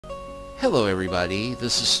Hello everybody,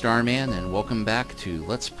 this is Starman and welcome back to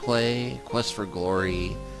Let's Play Quest for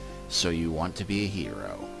Glory, So You Want to Be a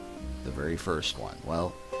Hero. The very first one.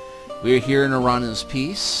 Well, we are here in Arana's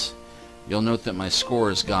Peace. You'll note that my score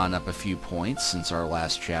has gone up a few points since our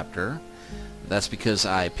last chapter. That's because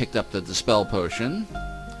I picked up the Dispel Potion.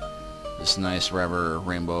 This nice rubber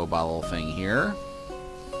rainbow bottle thing here.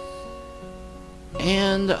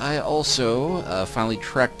 And I also finally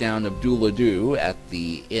tracked down Abdullah at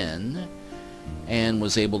the inn and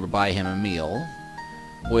was able to buy him a meal,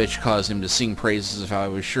 which caused him to sing praises of how I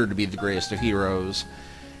was sure to be the greatest of heroes.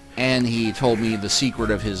 And he told me the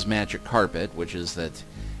secret of his magic carpet, which is that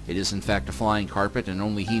it is in fact a flying carpet and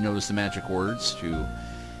only he knows the magic words to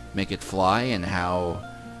make it fly, and how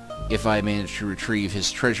if I managed to retrieve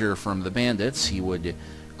his treasure from the bandits, he would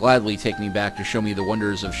gladly take me back to show me the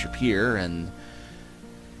wonders of Shapir and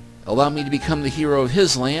allow me to become the hero of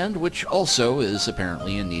his land, which also is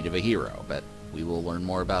apparently in need of a hero. But we will learn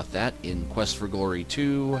more about that in Quest for Glory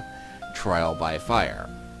 2, Trial by Fire.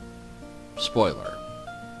 Spoiler.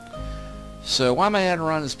 So why am I at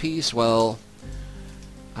Arana's Peace? Well,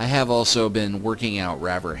 I have also been working out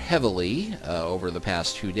rather heavily over the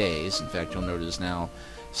past 2 days. In fact, you'll notice now,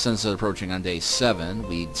 since it's approaching on day 7,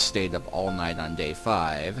 we'd stayed up all night on day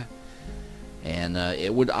 5. And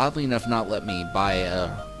it would oddly enough not let me buy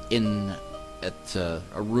a room at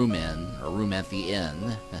the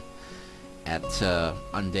inn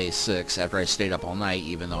on day 6 after I stayed up all night,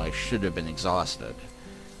 even though I should have been exhausted.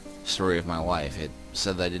 Story of my life. It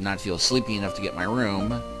said that I did not feel sleepy enough to get my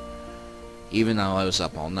room, even though I was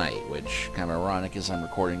up all night, which kind of ironic as I'm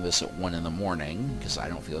recording this at 1 in the morning, because I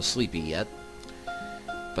don't feel sleepy yet.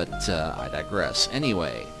 But I digress.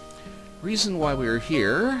 Anyway, reason why we are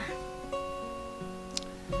here.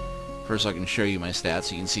 First I can show you my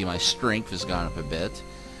stats. You can see my strength has gone up a bit.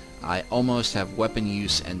 I almost have weapon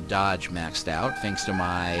use and dodge maxed out, thanks to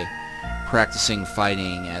my practicing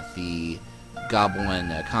fighting at the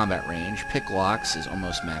Goblin combat range. Picklocks is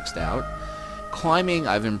almost maxed out. Climbing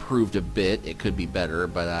I've improved a bit. It could be better,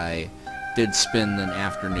 but I did spend an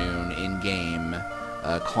afternoon in-game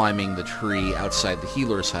climbing the tree outside the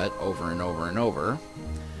healer's hut over and over and over.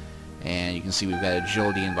 And you can see we've got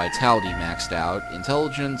agility and vitality maxed out.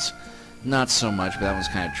 Intelligence, not so much, but that one's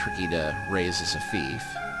kind of tricky to raise as a thief.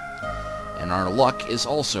 And our luck is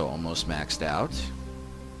also almost maxed out.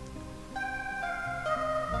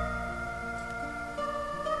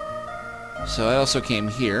 So I also came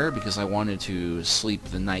here because I wanted to sleep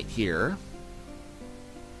the night here.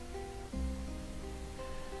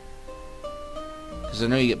 Because I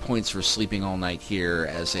know you get points for sleeping all night here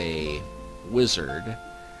as a wizard.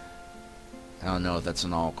 I don't know if that's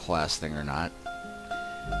an all-class thing or not.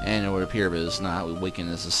 And it would appear but it's not. We waken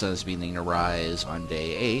as the sun is beginning to rise on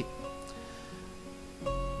day 8.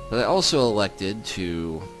 But I also elected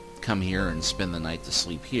to come here and spend the night to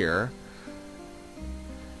sleep here,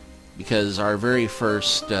 because our very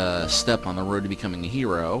first step on the road to becoming a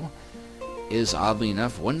hero is, oddly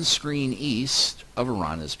enough, 1 screen east of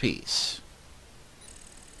Arana's Peace.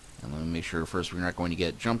 And let me make sure first we're not going to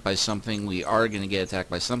get jumped by something. We are going to get attacked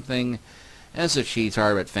by something as a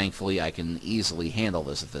cheater, but thankfully I can easily handle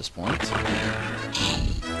this at this point.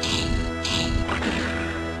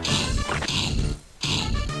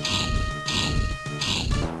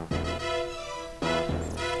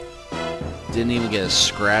 Didn't even get a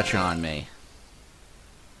scratch on me.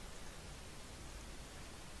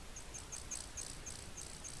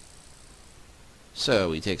 So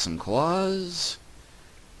we take some claws,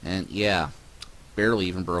 and yeah, barely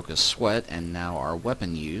even broke a sweat, and now our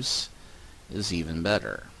weapon use is even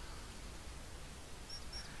better.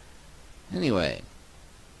 Anyway,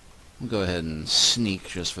 we'll go ahead and sneak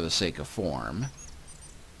just for the sake of form.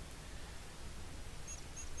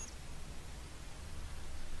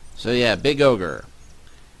 So yeah, big ogre.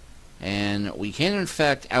 And we can in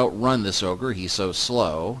fact outrun this ogre. He's so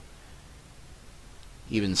slow.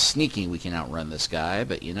 Even sneaking we can outrun this guy,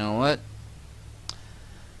 but you know what?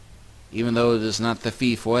 Even though it is not the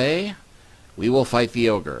thief way, we will fight the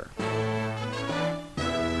ogre.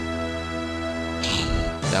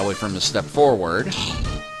 That way from a step forward.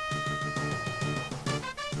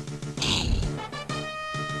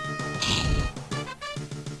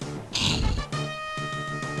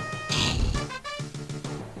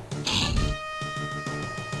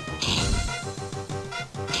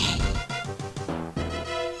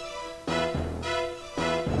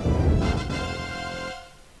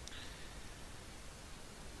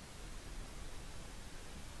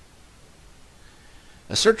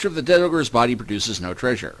 A search of the dead ogre's body produces no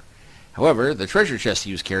treasure. However, the treasure chest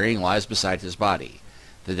he was carrying lies beside his body.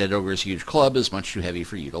 The dead ogre's huge club is much too heavy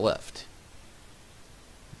for you to lift.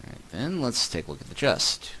 Alright, then let's take a look at the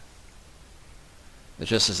chest. The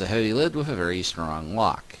chest has a heavy lid with a very strong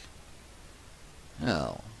lock.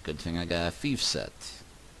 Well, good thing I got a thief set.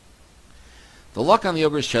 The lock on the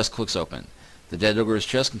ogre's chest clicks open. The dead ogre's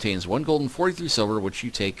chest contains 1 gold and 43 silver, which you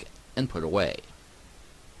take and put away.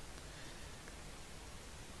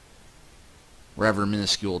 Rather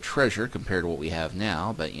minuscule treasure compared to what we have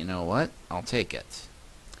now, but you know what? I'll take it.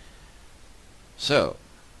 So,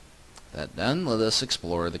 that done, let us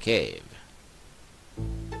explore the cave.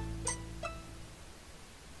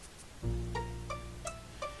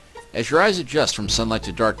 As your eyes adjust from sunlight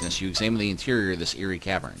to darkness, you examine the interior of this eerie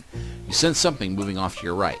cavern. You sense something moving off to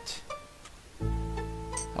your right.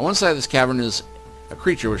 On one side of this cavern is a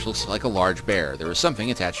creature which looks like a large bear. There is something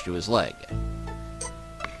attached to his leg.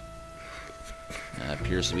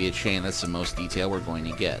 Appears to be a chain. That's the most detail we're going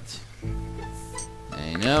to get.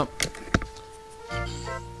 I know.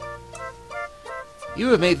 You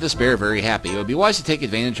have made this bear very happy. It would be wise to take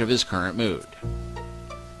advantage of his current mood.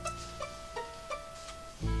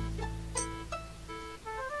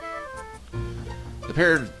 The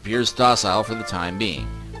bear appears docile for the time being.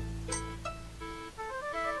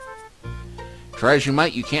 Try as you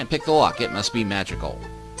might, you can't pick the lock. It must be magical.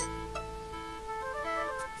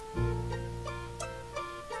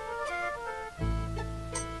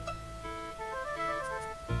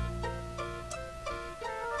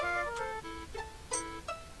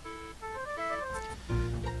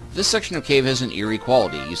 This section of cave has an eerie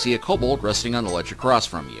quality. You see a kobold resting on the ledge across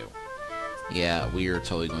from you. Yeah, we are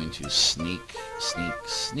totally going to sneak, sneak,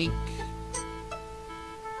 sneak.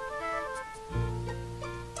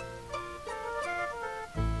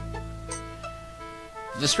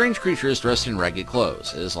 The strange creature is dressed in ragged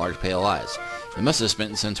clothes. It has large pale eyes. It must have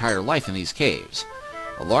spent its entire life in these caves.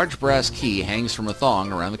 A large brass key hangs from a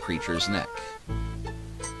thong around the creature's neck.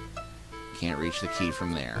 Can't reach the key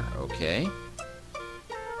from there. Okay.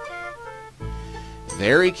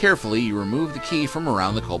 Very carefully, you remove the key from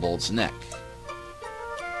around the kobold's neck.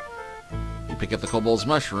 You pick up the kobold's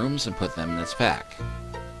mushrooms and put them in its pack.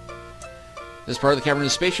 This part of the cavern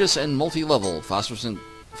is spacious and multi-level. Phosphorescent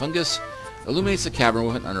fungus illuminates the cavern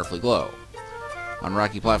with an unearthly glow. On a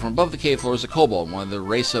rocky platform above the cave floor is a kobold, one of the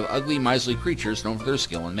race of ugly, miserly creatures known for their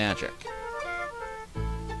skill in magic.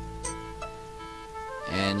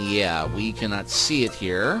 And yeah, we cannot see it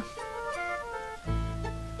here,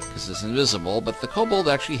 because it's invisible, but the kobold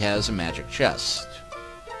actually has a magic chest,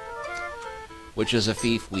 which is a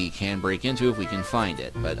thief we can break into if we can find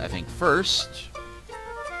it. But I think first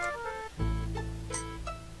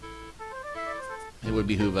it would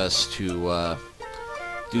behoove us to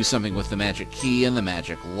do something with the magic key and the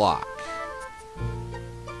magic lock.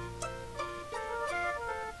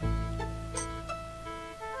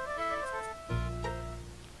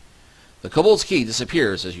 The kobold's key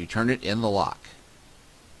disappears as you turn it in the lock.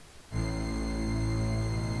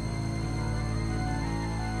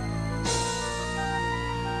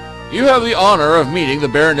 You have the honor of meeting the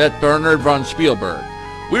Baronet Baron Von Spielburg.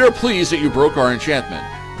 We are pleased that you broke our enchantment.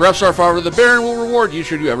 Perhaps our father the Baron will reward you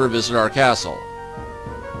should you ever visit our castle.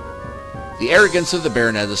 The arrogance of the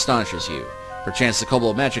Baronet astonishes you. Perchance the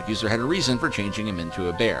kobold magic user had a reason for changing him into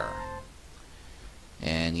a bear.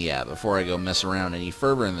 And yeah, before I go mess around any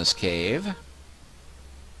further in this cave,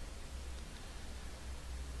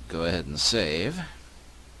 go ahead and save.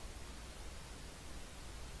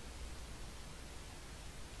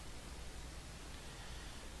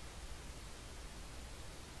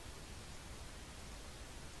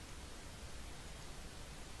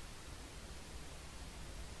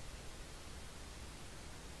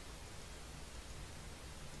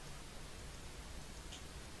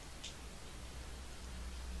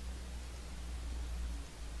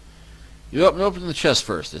 You open the chest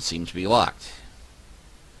first. It seems to be locked.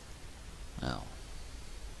 Well,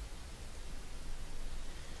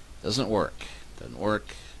 doesn't work. Doesn't work.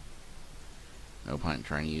 No point in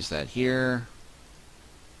trying to use that here.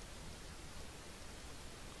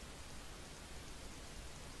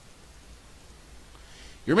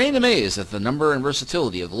 You remain amazed at the number and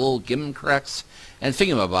versatility of the little gimcracks and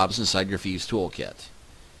thingamabobs inside your thieves' toolkit.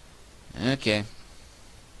 Okay.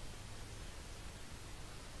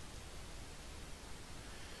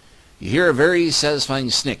 You hear a very satisfying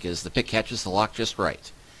snick as the pick catches the lock just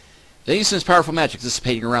right. Then you sense powerful magic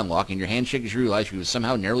dissipating around the lock, and your hand shakes as you realize you have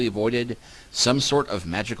somehow narrowly avoided some sort of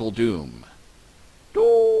magical doom.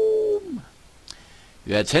 Doom!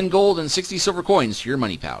 You add 10 gold and 60 silver coins to your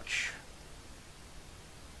money pouch.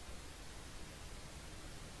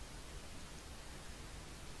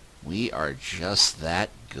 We are just that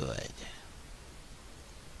good.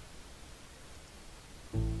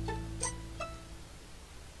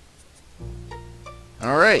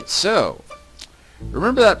 Alright, so,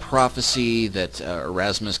 remember that prophecy that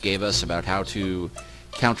Erasmus gave us about how to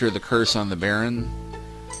counter the curse on the Baron?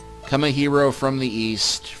 Come a hero from the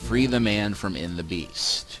east, free the man from in the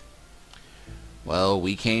beast. Well,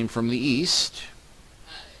 we came from the east,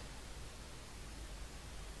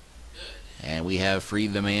 and we have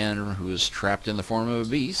freed the man who is trapped in the form of a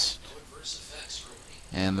beast.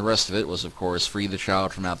 And the rest of it was, of course, free the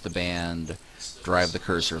child from out the band, drive the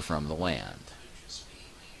cursor from the land.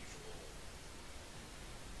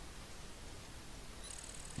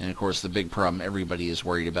 And of course the big problem everybody is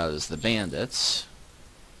worried about is the bandits.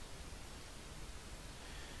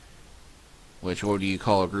 Which, what do you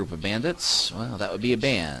call a group of bandits? Well, that would be a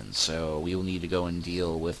band, so we will need to go and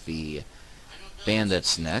deal with the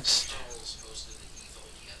bandits next.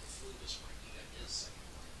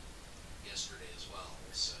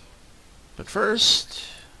 But first,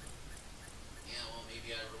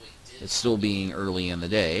 it's still being early in the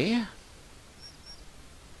day.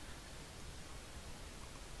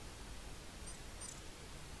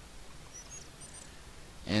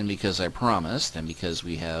 And because I promised, and because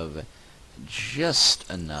we have just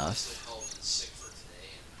enough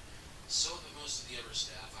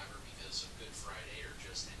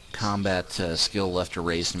combat skill left to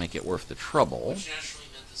raise to make it worth the trouble,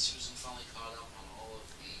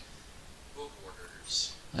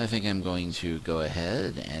 I think I'm going to go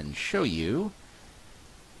ahead and show you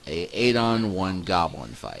a 8-on-1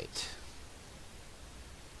 goblin fight.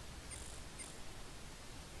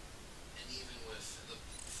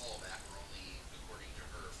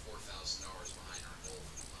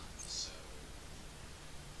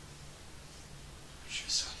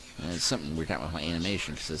 And it's something weird happening with my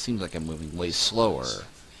animation, because it seems like I'm moving way slower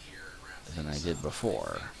than I did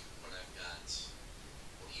before.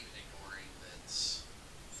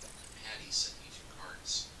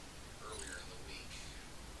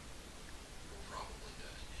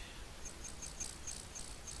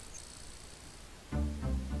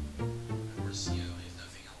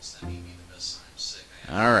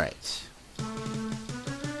 Alright.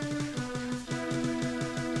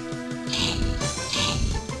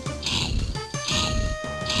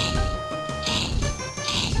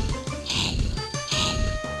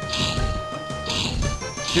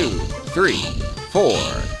 Two, three, 4,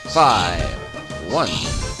 5. 1,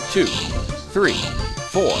 2, 3,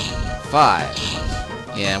 4,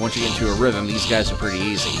 5. Yeah, once you get into a rhythm, these guys are pretty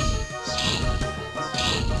easy.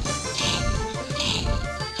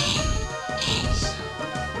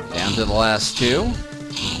 Down to the last 2. And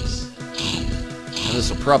this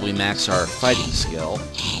will probably max our fighting skill.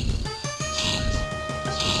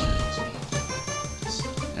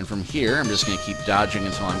 And from here, I'm just going to keep dodging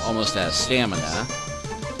until I'm almost out of stamina.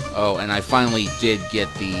 Oh, and I finally did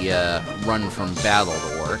get the run from battle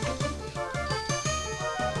to work.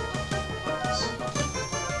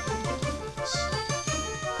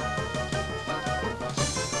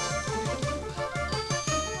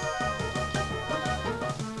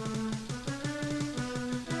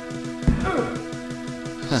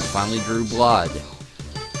 Finally drew blood.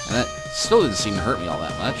 And that still didn't seem to hurt me all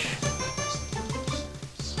that much.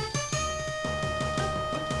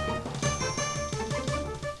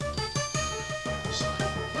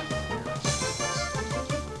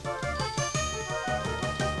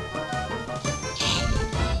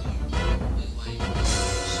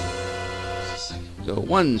 Go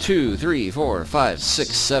 1, 2, 3, 4, 5, 6,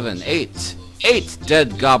 7, 8. 8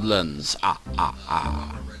 dead goblins.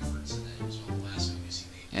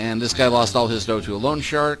 And this guy lost all his dough to a loan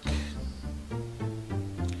shark.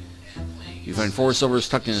 You find 4 silvers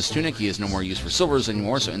tucked in his tunic. He has no more use for silvers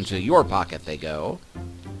anymore, so into your pocket they go.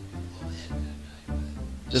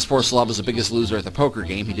 This poor slob was the biggest loser at the poker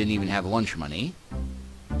game. He didn't even have lunch money.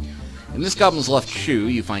 In this goblin's left shoe,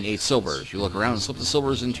 you find 8 silvers. You look around and slip the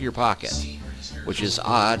silvers into your pocket, which is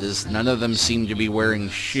odd, as none of them seem to be wearing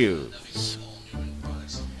shoes.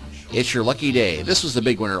 It's your lucky day. This was the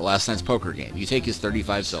big winner at last night's poker game. You take his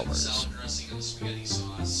 35 silvers.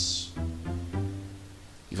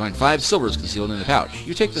 You find 5 silvers concealed in the pouch.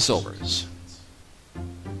 You take the silvers.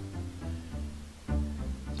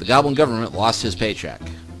 The goblin government lost his paycheck.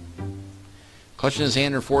 Clutch in his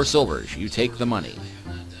hand are 4 silvers. You take the money.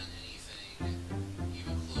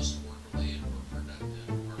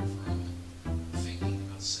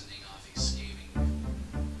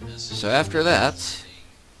 So after that,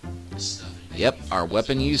 yep, our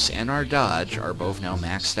weapon use and our dodge are both now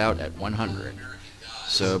maxed out at 100.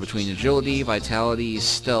 So between agility, vitality,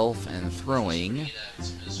 stealth, and throwing,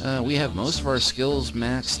 we have most of our skills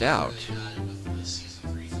maxed out.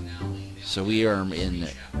 So we are in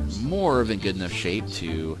more of a good enough shape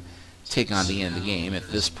to take on the end of the game. At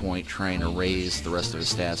this point, trying to raise the rest of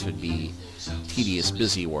his stats would be tedious,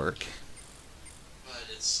 busy work.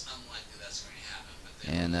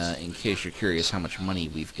 And in case you're curious how much money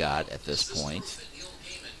we've got at this point,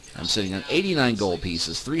 I'm sitting on 89 gold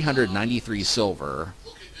pieces, 393 silver,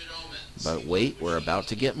 but wait, we're about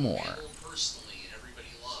to get more.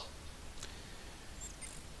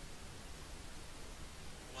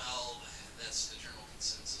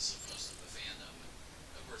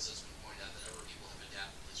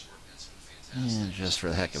 And just for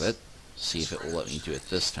the heck of it, see if it will let me do it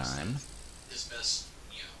this time.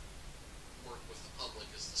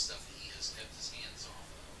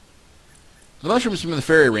 The mushrooms from the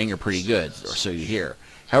fairy ring are pretty good, or so you hear.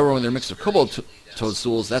 However, when they're mixed with kobold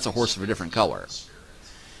toadstools, that's a horse of a different color.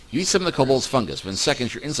 You eat some of the kobold's fungus. Within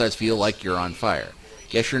seconds, your insides feel like you're on fire.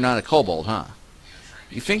 Guess you're not a kobold, huh?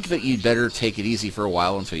 You think that you'd better take it easy for a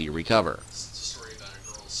while until you recover.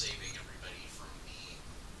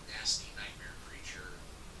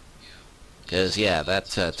 Because, yeah,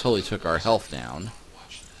 that totally took our health down.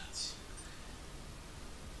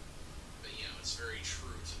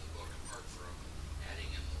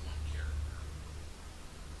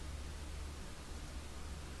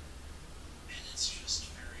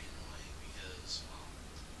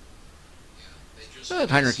 But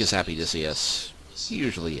Heinrich is happy to see us. He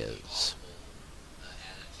usually is.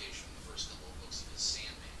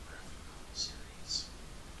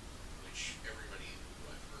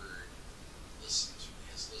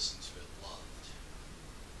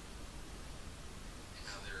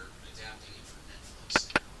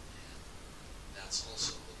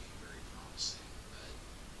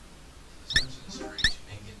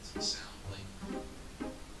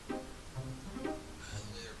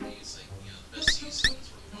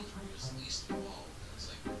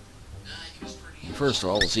 First of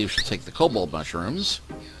all, we'll see if she'll take the kobold mushrooms.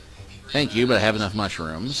 Thank you, but I have enough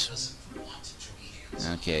mushrooms.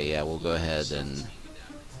 Okay, yeah, we'll go ahead and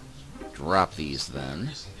drop these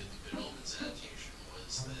then.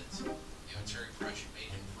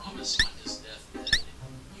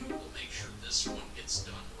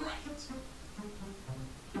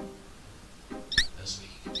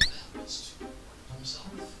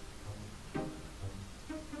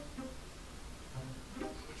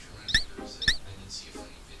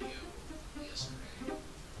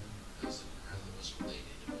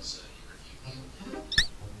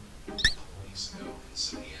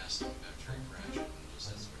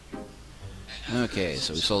 Okay,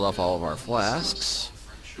 so we sold off all of our flasks.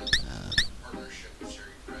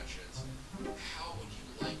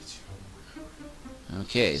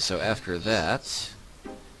 Okay, so after that,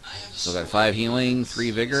 still got 5 healing,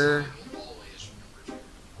 3 vigor.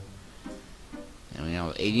 And we now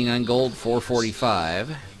have 89 gold,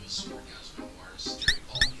 445.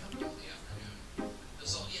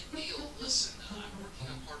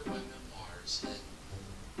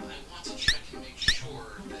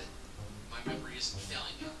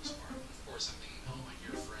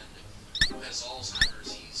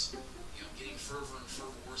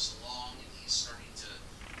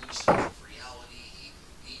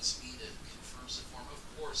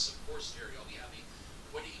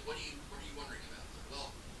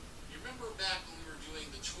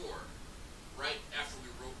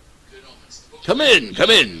 Come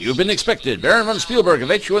in. You've been expected. Baron Von Spielburg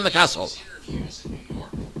awaits you in the castle.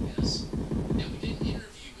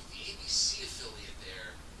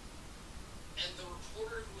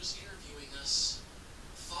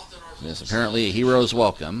 Yes, apparently a hero's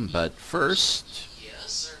welcome, but first,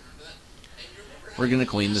 we're going to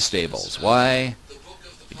clean the stables. Why?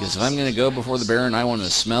 Because if I'm going to go before the Baron, I want a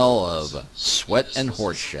smell of sweat and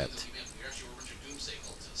horse shit.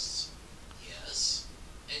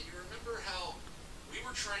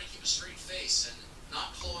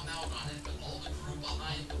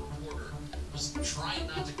 Trying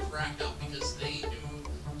not to crack up because they knew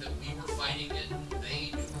that we were fighting it.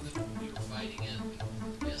 They knew that we were fighting it.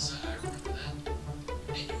 Yes, I remember that.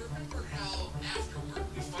 And you remember how afterward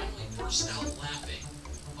we finally burst out laughing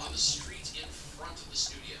on the street in front of the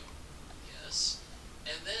studio. Yes.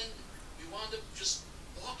 And then we wound up just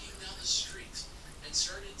walking down the street and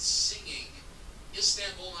started singing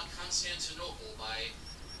Istanbul, not Constantinople by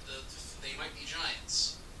the They Might Be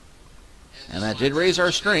Giants. And that did raise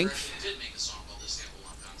our strength. We did make a song called Istanbul,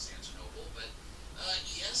 not Constantinople, but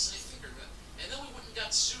yes, I figured that. And then we went and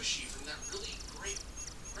got sushi from that really great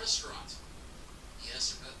restaurant.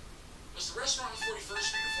 Yes, was the restaurant on 41st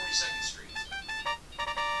Street or 42nd Street?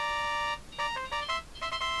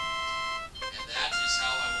 And that is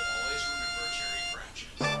how I will always remember Terry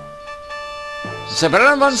Pratchett. Sir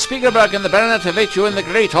Baron Von Spielburg and the Baronet await you in the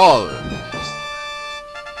Great Hall. It's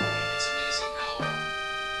amazing how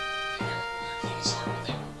their kings are, but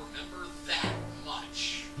they will remember that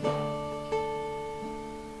much.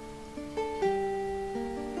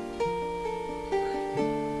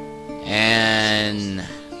 And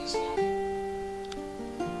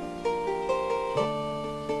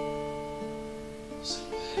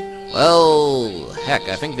well, heck,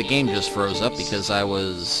 I think the game just froze up because I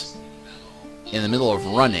was in the middle of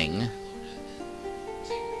running.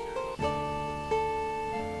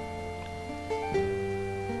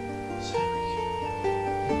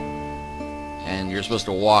 And you're supposed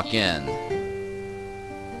to walk in.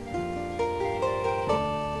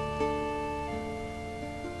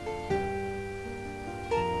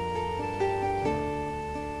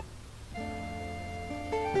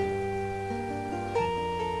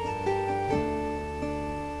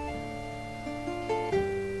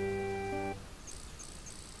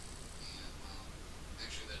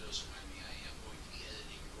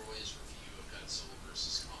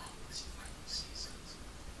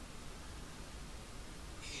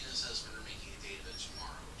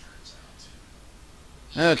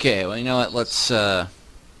 Okay, well, you know what, let's try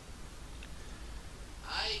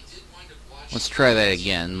that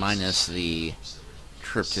again, minus the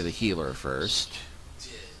trip to the healer first.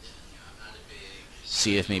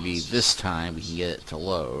 See if maybe this time we can get it to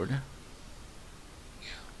load. Yeah,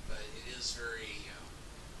 but it is very,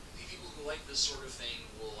 the people who like this sort of thing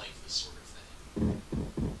will like this sort of thing.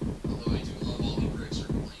 Although I do love all the critics are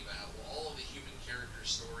complaining about how all of the human character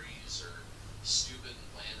stories are stupid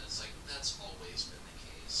and bland. It's like, that's always been the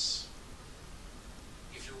case.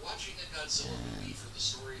 If you're watching a Godzilla movie for the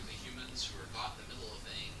story of the humans who are caught in the middle of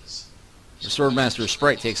things... The Swordmaster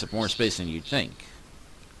sprite takes up more space than you'd think.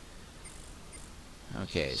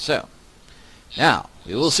 Okay, so, now,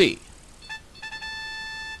 we will see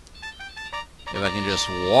if I can just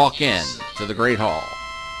walk in to the Great Hall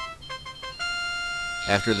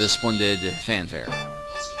after this splendid fanfare.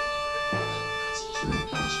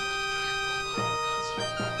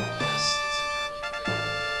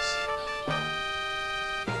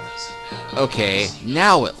 Okay,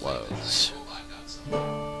 now it loads.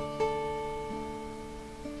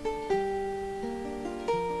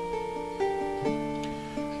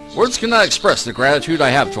 Words cannot express the gratitude I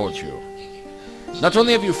have towards you. Not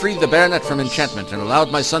only have you freed the Baronet from enchantment and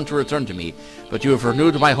allowed my son to return to me, but you have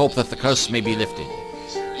renewed my hope that the curse may be lifted.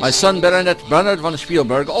 My son Baronet Bernard von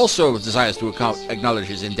Spielburg also desires to acknowledge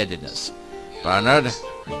his indebtedness. Bernard,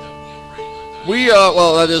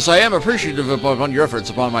 well, that is, I am appreciative upon your efforts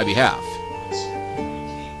upon my behalf.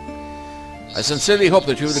 I sincerely hope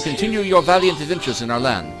that you will continue your valiant adventures in our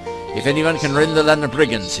land. If anyone can rend the land of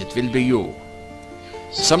brigands, it will be you.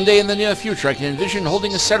 Someday in the near future, I can envision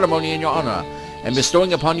holding a ceremony in your honor and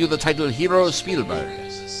bestowing upon you the title Hero of Spielburg.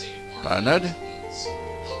 Bernard?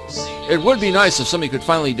 It would be nice if somebody could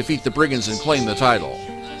finally defeat the brigands and claim the title.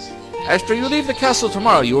 After you leave the castle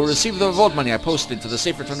tomorrow, you will receive the reward money I posted to the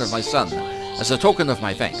safe return of my son, as a token of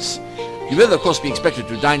my thanks. You will, of course, be expected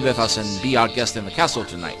to dine with us and be our guest in the castle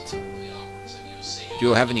tonight. Do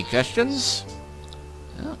you have any questions?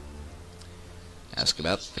 No. Ask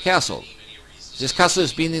about the castle. This castle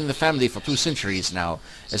has been in the family for 2 centuries now,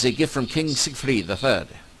 as a gift from King Siegfried III.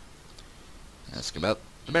 Ask about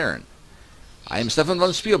the Baron. I am Stefan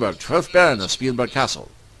von Spielburg, 12th Baron of Spielburg Castle.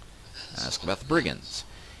 Ask about the brigands.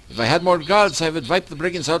 If I had more guards, I would wipe the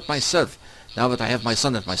brigands out myself, now that I have my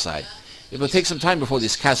son at my side. It will take some time before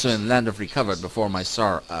this castle and land have recovered from my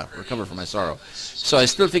sorrow. So I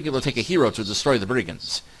still think it will take a hero to destroy the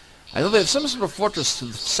brigands. I know they have some sort of fortress to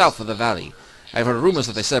the south of the valley. I have heard rumors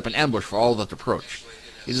that they set up an ambush for all that approach.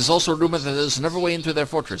 It is also rumored that there is another way into their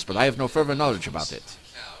fortress, but I have no further knowledge about it.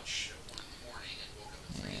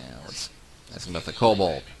 Yeah, let's ask about the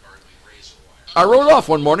kobold. I rode off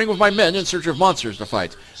one morning with my men in search of monsters to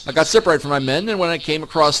fight. I got separated from my men, and when I came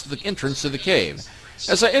across the entrance to the cave.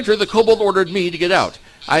 As I entered, the kobold ordered me to get out.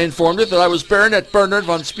 I informed it that I was Baronet Bernard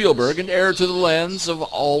von Spielburg and heir to the lands of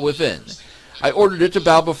all within. I ordered it to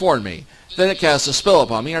bow before me. Then it cast a spell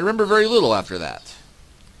upon me. I remember very little after that.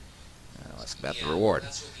 Let's get back to the reward.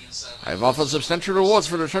 I have offered substantial rewards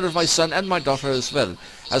for the return of my son and my daughter as well,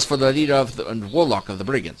 as for the leader of and warlock of the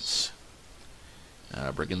brigands.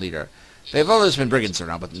 Brigand leader. They have always been brigands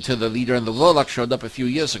around, but until the leader and the warlock showed up a few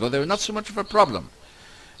years ago, they were not so much of a problem.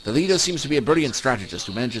 The leader seems to be a brilliant strategist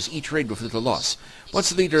who manages each raid with little loss. Once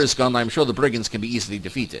the leader is gone, I am sure the brigands can be easily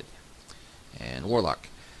defeated. And warlock.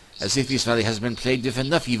 As if this valley has been plagued with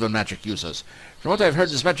enough evil magic users. From what I've heard,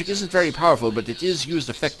 this magic isn't very powerful, but it is used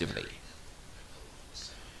effectively.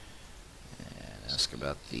 And ask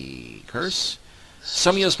about the curse.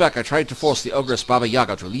 Some years back I tried to force the ogress Baba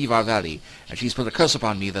Yaga to leave our valley, and she's put a curse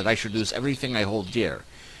upon me that I should lose everything I hold dear.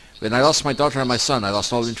 When I lost my daughter and my son, I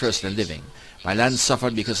lost all interest in living. My land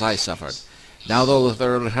suffered because I suffered. Now, though, with the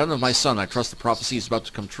return of my son, I trust the prophecy is about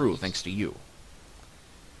to come true, thanks to you.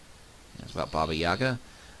 That's about Baba Yaga.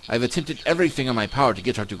 I have attempted everything in my power to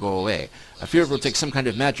get her to go away. I fear it will take some kind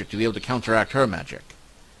of magic to be able to counteract her magic.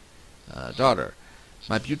 Daughter.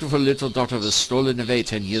 My beautiful little daughter was stolen away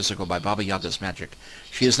 10 years ago by Baba Yaga's magic.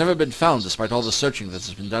 She has never been found despite all the searching that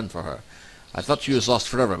has been done for her. I thought she was lost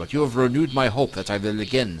forever, but you have renewed my hope that I will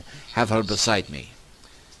again have her beside me.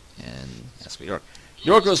 And that's for York.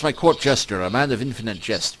 York was my court jester, a man of infinite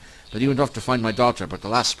jest, but he went off to find my daughter, but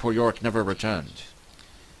alas, poor York never returned.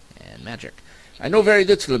 And magic. I know very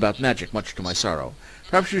little about magic, much to my sorrow.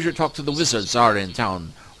 Perhaps you should talk to the wizard Zara in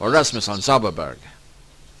town, or Rasmus on Zauberberg.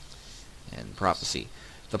 And prophecy.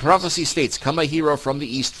 The prophecy states, come a hero from the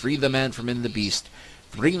east, free the man from in the beast,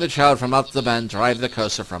 bring the child from out the band, drive the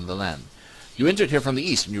curser from the land. You entered here from the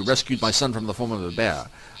east, and you rescued my son from the form of a bear.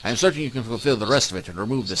 I am certain you can fulfill the rest of it and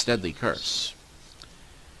remove this deadly curse.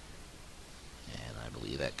 And I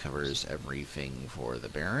believe that covers everything for the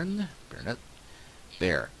Baron. Baronet.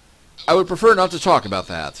 Bear. I would prefer not to talk about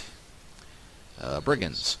that.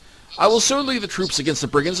 Brigands. I will soon lead the troops against the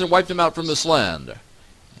brigands and wipe them out from this land.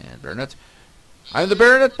 And Baronet. I am the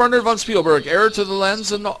Baronet Baron Von Spielburg, heir to the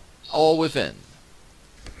lands and all within.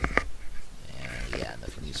 And yeah,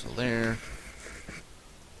 nothing useful there.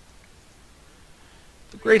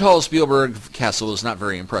 The Great Hall of Spielberg Castle is not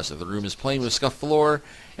very impressive. The room is plain with scuffed floor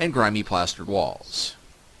and grimy plastered walls.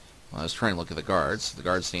 Well, I was trying to look at the guards. The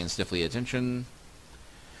guards stand stiffly at attention.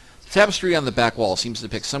 The tapestry on the back wall seems to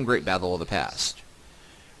depict some great battle of the past.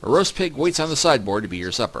 A roast pig waits on the sideboard to be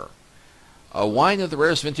your supper. A wine of the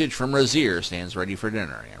rarest vintage from Razir stands ready for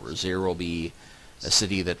dinner. Yeah, Razir will be a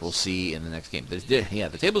city that we'll see in the next game.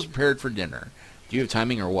 The table's prepared for dinner. Do you have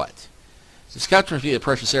timing or what? This couch must be a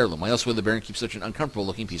precious heirloom. Why else would the Baron keep such an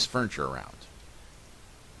uncomfortable-looking piece of furniture around?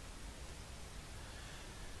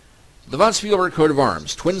 The Von Spielberg coat of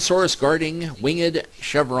arms. Twin Saurus guarding, winged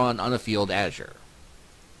chevron on a field azure.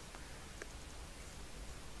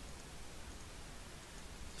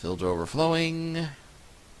 Filled to overflowing.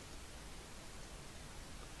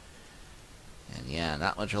 And yeah,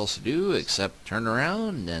 not much else to do except turn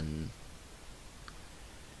around and...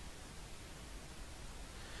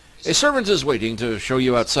 A servant is waiting to show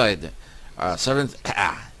you outside. A servant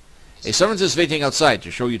is waiting outside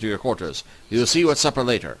to show you to your quarters. We will see you at supper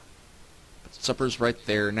later. But supper's right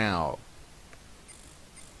there now.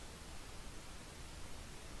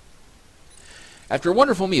 After a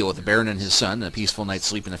wonderful meal with the Baron and his son, a peaceful night's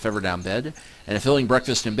sleep in a feather-down bed, and a filling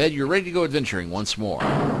breakfast in bed, you're ready to go adventuring once more.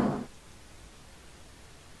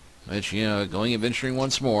 Which, you know, going adventuring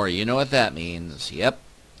once more, you know what that means. Yep.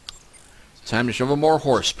 Time to shovel more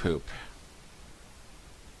horse poop.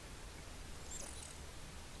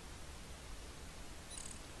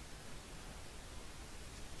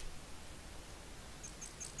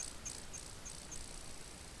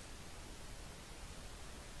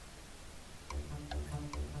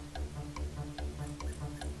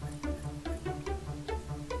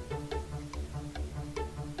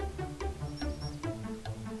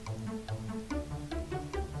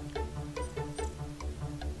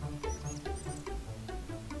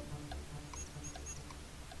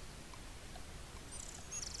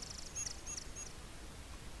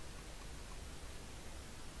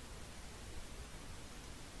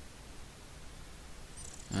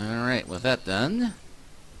 Alright, with that done,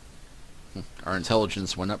 our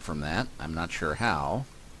intelligence went up from that. I'm not sure how.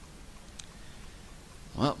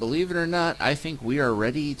 Well, believe it or not, I think we are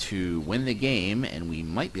ready to win the game, and we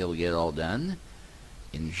might be able to get it all done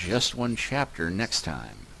in just one chapter next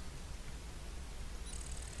time.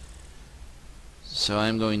 So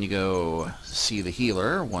I'm going to go see the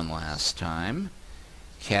healer one last time,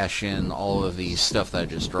 cash in all of the stuff that I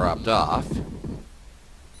just dropped off.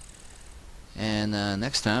 And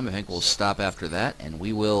next time, I think we'll stop after that, and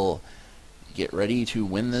we will get ready to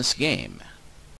win this game.